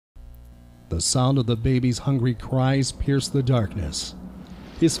The sound of the baby's hungry cries pierced the darkness.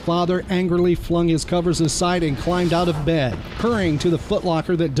 His father angrily flung his covers aside and climbed out of bed, hurrying to the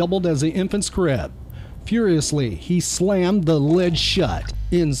footlocker that doubled as the infant's crib. Furiously, he slammed the lid shut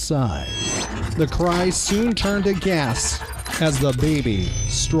inside. The cries soon turned to gasps as the baby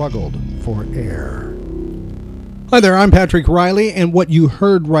struggled for air. Hi there, I'm Patrick Riley, and what you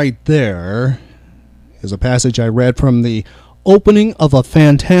heard right there is a passage I read from the opening of a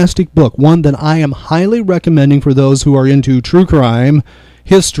fantastic book, one that I am highly recommending for those who are into true crime,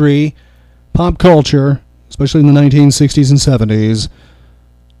 history, pop culture, especially in the 1960s and 70s.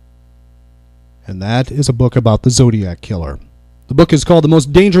 And that is a book about the Zodiac Killer. The book is called The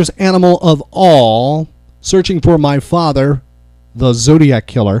Most Dangerous Animal of All, Searching for My Father, the Zodiac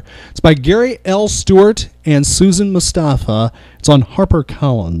Killer. It's by Gary L. Stewart and Susan Mustafa. It's on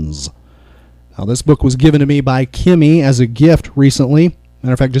HarperCollins. Now, this book was given to me by Kimmy as a gift recently.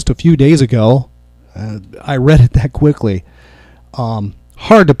 Matter of fact, just a few days ago. I read it that quickly.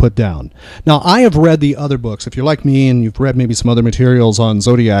 Hard to put down. Now, I have read the other books. If you're like me and you've read maybe some other materials on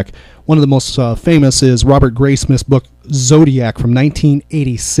Zodiac, one of the most famous is Robert Graysmith's book, Zodiac, from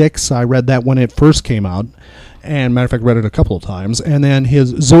 1986. I read that when it first came out. And matter of fact, read it a couple of times. And then his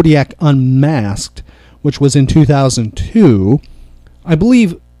Zodiac Unmasked, which was in 2002. I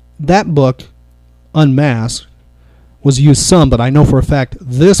believe that book, Unmasked, was used some, but I know for a fact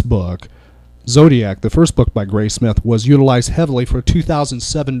this book, Zodiac, the first book by Graysmith, was utilized heavily for a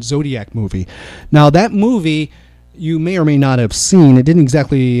 2007 Zodiac movie. Now, that movie you may or may not have seen. It didn't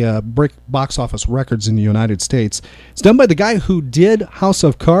exactly break box office records in the United States. It's done by the guy who did House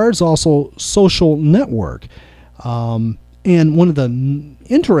of Cards, also Social Network. And one of the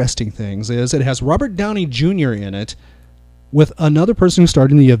interesting things is it has Robert Downey Jr. in it with another person who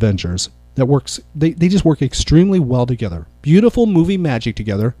starred in the Avengers. That works. They just work extremely well together. Beautiful movie magic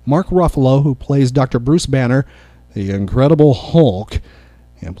together. Mark Ruffalo, who plays Dr. Bruce Banner, the Incredible Hulk,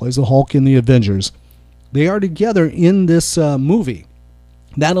 and plays the Hulk in the Avengers. They are together in this movie.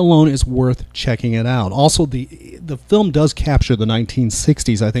 That alone is worth checking it out. Also, the film does capture the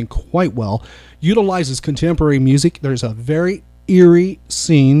 1960s, I think, quite well. Utilizes contemporary music. There's a very eerie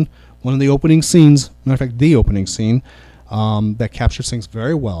scene, one of the opening scenes, matter of fact, the opening scene, that captures things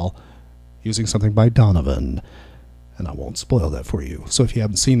very well, using something by Donovan. And I won't spoil that for you. So if you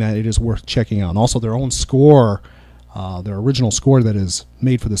haven't seen that, it is worth checking out. Also, their own score, their original score that is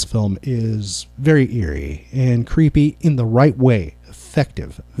made for this film is very eerie and creepy in the right way.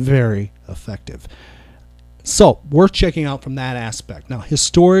 Effective. Very effective. So, worth checking out from that aspect. Now,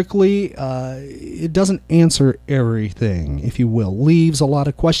 historically, it doesn't answer everything, if you will. Leaves a lot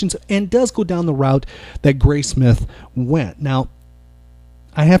of questions and does go down the route that Graysmith went. Now,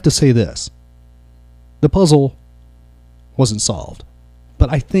 I have to say this. The puzzle wasn't solved, but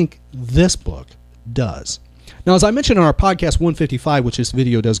I think this book does. Now, as I mentioned in our podcast 155, which this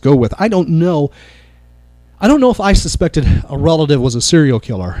video does go with, I don't know if I suspected a relative was a serial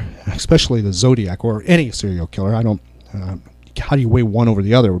killer, especially the Zodiac or any serial killer. I don't. How do you weigh one over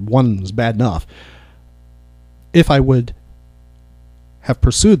the other? One is bad enough. If I would have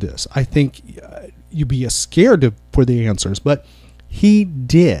pursued this, I think you'd be scared for the answers, but he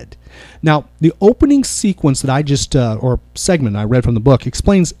did. Now, the opening sequence that I just, or segment I read from the book,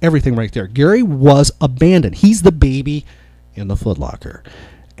 explains everything right there. Gary was abandoned. He's the baby in the footlocker.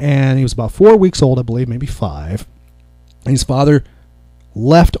 And he was about 4 weeks old, I believe, maybe 5. And his father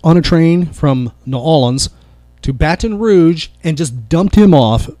left on a train from New Orleans to Baton Rouge and just dumped him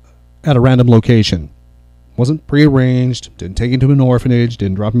off at a random location. Wasn't prearranged, didn't take him to an orphanage,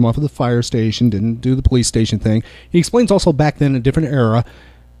 didn't drop him off at the fire station, didn't do the police station thing. He explains also back then, in a different era,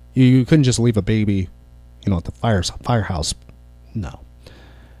 you couldn't just leave a baby, at the firehouse. No.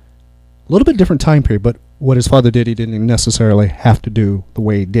 A little bit different time period, but what his father did, he didn't necessarily have to do the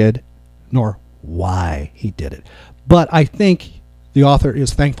way he did, nor why he did it. But I think the author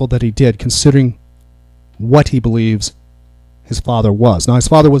is thankful that he did, considering what he believes his father was. Now, his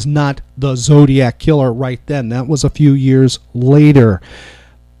father was not the Zodiac Killer right then. That was a few years later.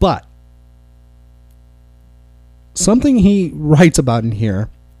 But something he writes about in here,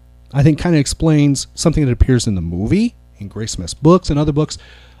 I think, kind of explains something that appears in the movie, in Graysmith's books and other books,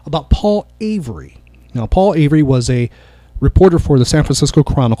 about Paul Avery. Now, Paul Avery was a reporter for the San Francisco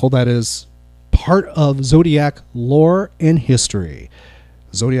Chronicle that is part of Zodiac lore and history.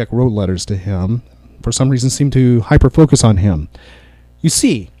 Zodiac wrote letters to him. For some reason, seemed to hyper-focus on him. You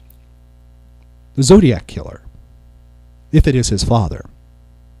see, the Zodiac Killer, if it is his father,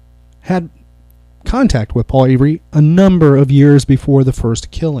 had contact with Paul Avery a number of years before the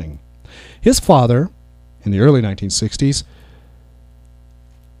first killing. His father, in the early 1960s,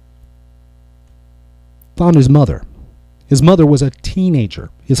 found his mother. His mother was a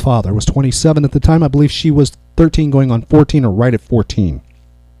teenager. His father was 27 at the time. I believe she was 13 going on 14 or right at 14.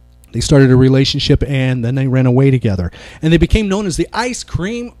 They started a relationship and then they ran away together. And they became known as the Ice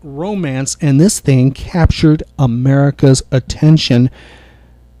Cream Romance. And this thing captured America's attention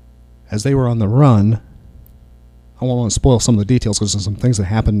as they were on the run. I won't want to spoil some of the details because there's some things that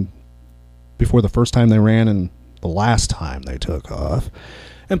happened before the first time they ran and the last time they took off.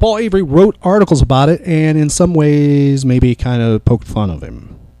 And Paul Avery wrote articles about it and in some ways maybe kind of poked fun of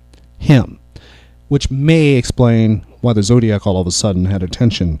him, which may explain why the Zodiac all of a sudden had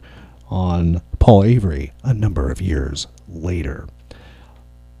attention on Paul Avery a number of years later.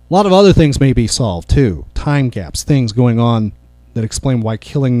 A lot of other things may be solved too. Time gaps, things going on that explain why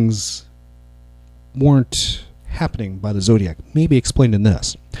killings weren't happening by the Zodiac may be explained in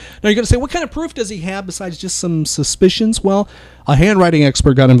this. Now you're going to say, what kind of proof does he have besides just some suspicions? Well, a handwriting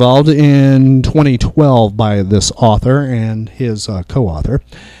expert got involved in 2012 by this author and his co-author.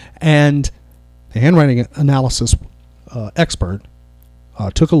 And the handwriting analysis expert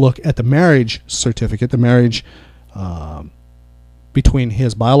took a look at the marriage certificate, the marriage between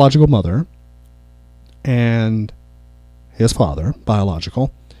his biological mother and his father,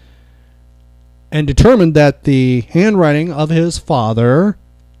 biological, and determined that the handwriting of his father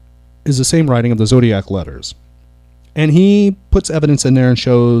is the same writing of the Zodiac letters. And he puts evidence in there and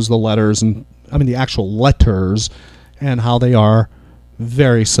shows the letters, and I mean the actual letters, and how they are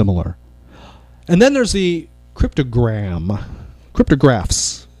very similar. And then there's the cryptographs,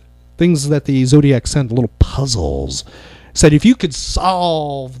 things that the Zodiac sent, little puzzles. Said, if you could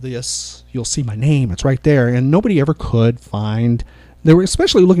solve this, you'll see my name. It's right there. And nobody ever could find. They were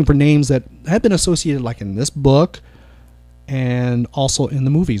especially looking for names that had been associated, like in this book and also in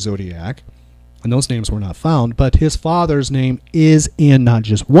the movie Zodiac. And those names were not found. But his father's name is in not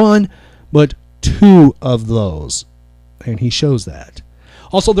just one, but two of those. And he shows that.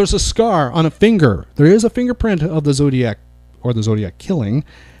 Also, there's a scar on a finger. There is a fingerprint of the Zodiac, or the Zodiac killing.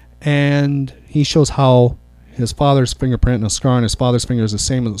 And he shows how his father's fingerprint and a scar on his father's finger is the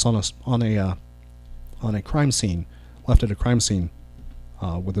same as on a crime scene, left at a crime scene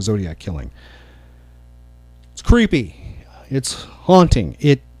with the Zodiac killing. It's creepy. It's haunting.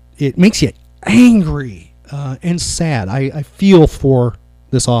 It makes you angry and sad. I feel for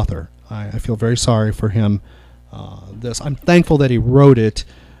this author. I feel very sorry for him. I'm thankful that he wrote it,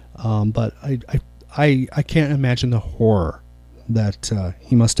 but I can't imagine the horror that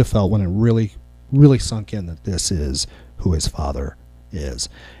he must have felt when it really sunk in that this is who his father is.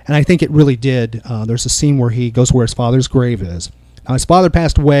 And I think it really did. There's a scene where he goes where his father's grave is. Now, his father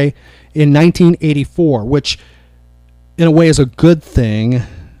passed away in 1984, which in a way is a good thing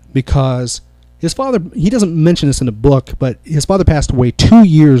because his father, he doesn't mention this in the book, but his father passed away 2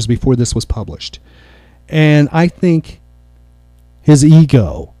 years before this was published. And I think his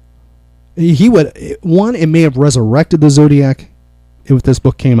ego, it may have resurrected the Zodiac if this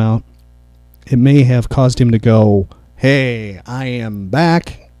book came out. It may have caused him to go, hey, I am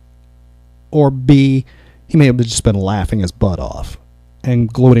back. Or B, he may have just been laughing his butt off and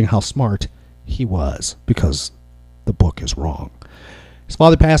gloating how smart he was because the book is wrong. His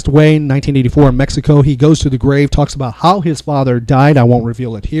father passed away in 1984 in Mexico. He goes to the grave, talks about how his father died. I won't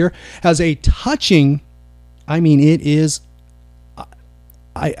reveal it here. Has a touching, it is,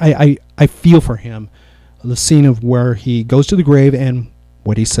 I feel for him, the scene of where he goes to the grave and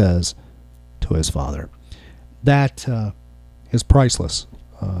what he says to his father. That is priceless.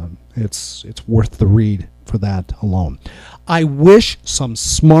 It's worth the read for that alone. I wish some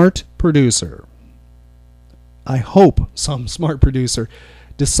smart producer, I hope some smart producer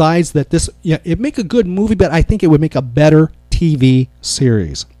decides that it'd make a good movie, but I think it would make a better TV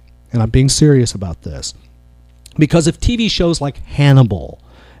series. And I'm being serious about this. Because if TV shows like Hannibal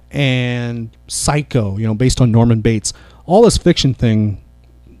and Psycho, based on Norman Bates, all this fiction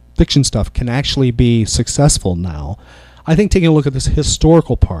stuff can actually be successful now. I think taking a look at this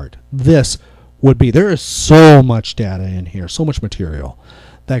historical part, there is so much data in here, so much material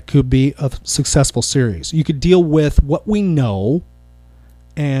that could be a successful series. You could deal with what we know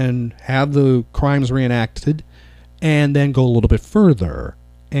and have the crimes reenacted and then go a little bit further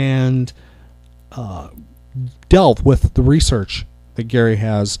and delve with the research that Gary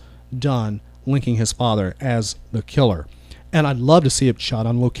has done linking his father as the killer. And I'd love to see it shot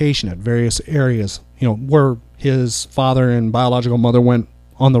on location at various areas, where his father and biological mother went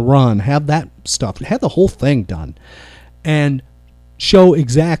on the run. Have that stuff. Have the whole thing done. And show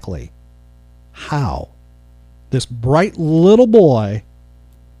exactly how this bright little boy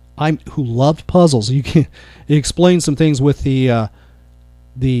who loved puzzles, he explains some things with the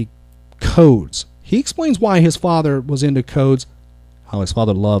codes. he explains why his father was into codes, how his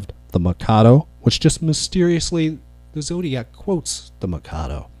father loved the Mikado, which just mysteriously the Zodiac quotes the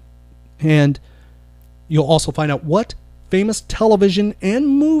Mikado. And you'll also find out what famous television and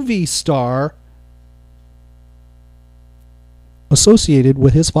movie star associated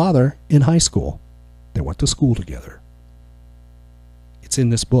with his father in high school. They went to school together. It's in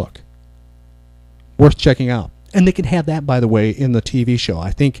this book. Worth checking out. And they could have that, by the way, in the TV show.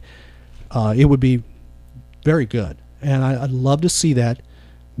 I think it would be very good. And I'd love to see that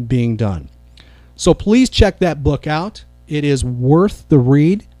being done. So please check that book out. It is worth the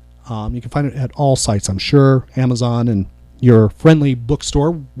read. You can find it at all sites, I'm sure, Amazon and your friendly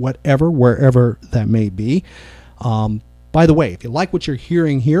bookstore, wherever that may be. By the way, if you like what you're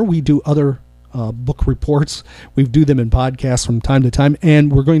hearing here, we do other book reports. We do them in podcasts from time to time,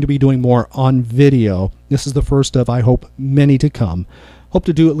 and we're going to be doing more on video. This is the first of, I hope, many to come. Hope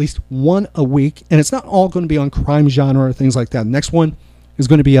to do at least one a week, and it's not all going to be on crime genre or things like that. The next one is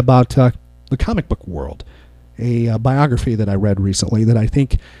going to be about the comic book world, a biography that I read recently that I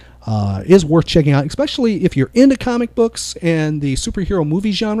think is worth checking out, especially if you're into comic books and the superhero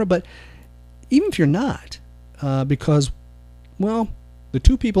movie genre, but even if you're not, because, well, the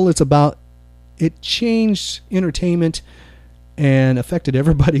two people it's about, it changed entertainment and affected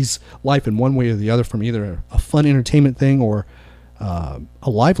everybody's life in one way or the other, from either a fun entertainment thing or a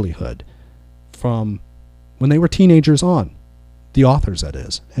livelihood from when they were teenagers on, the authors, that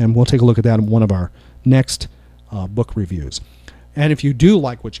is. And we'll take a look at that in one of our next book reviews. And if you do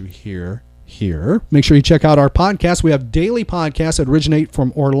like what you hear here, make sure you check out our podcast. We have daily podcasts that originate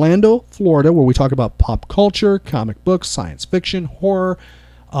from Orlando, Florida, where we talk about pop culture, comic books, science fiction, horror,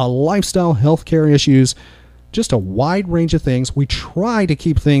 lifestyle, healthcare issues, just a wide range of things. We try to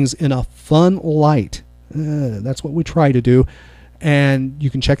keep things in a fun light. That's what we try to do. And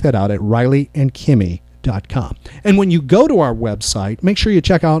you can check that out at RileyandKimmy.com. And when you go to our website, make sure you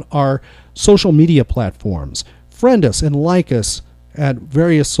check out our social media platforms. Friend us and like us at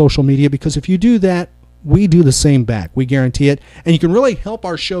various social media, because if you do that, we do the same back. We guarantee it. And you can really help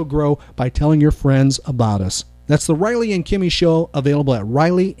our show grow by telling your friends about us. That's the Riley and Kimmy Show, available at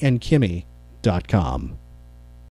RileyandKimmy.com.